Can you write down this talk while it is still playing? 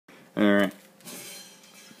Alright.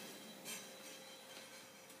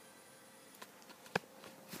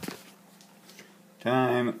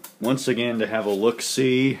 Time once again to have a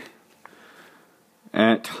look-see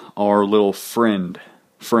at our little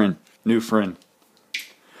new friend.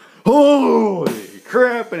 Holy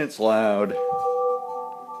crap, and it's loud.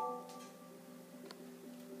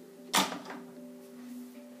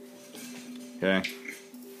 Okay.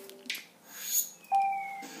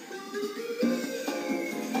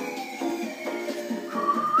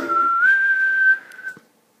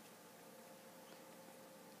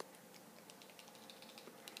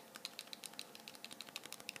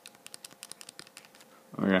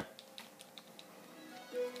 Okay.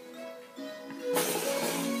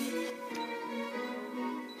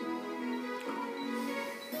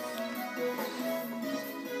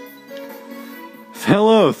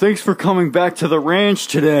 Hello, thanks for coming back to the ranch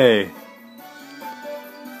today.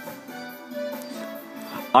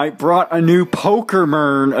 I brought a new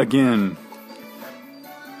Pokemon again.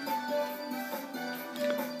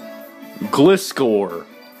 Gliscor.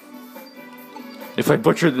 If I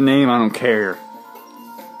butcher the name, I don't care.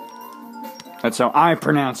 That's how I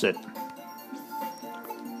pronounce it.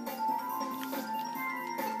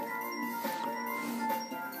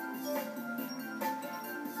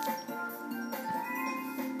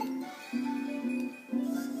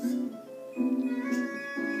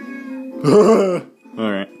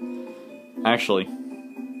 Alright. Actually.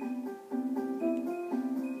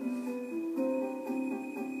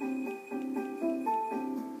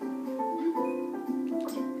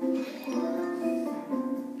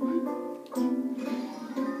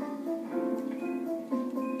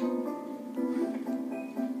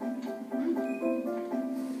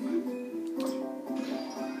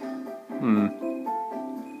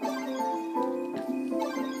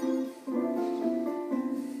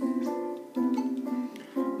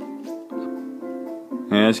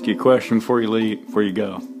 I ask you a question before you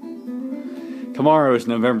go. Tomorrow is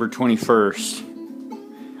November 21st.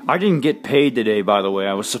 I didn't get paid today, by the way.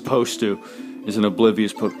 I was supposed to. Is an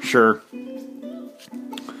oblivious Sure.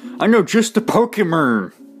 I know just the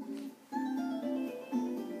Pokemon.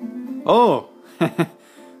 Oh. I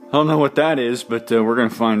don't know what that is, but we're going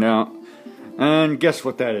to find out. And guess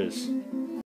what that is?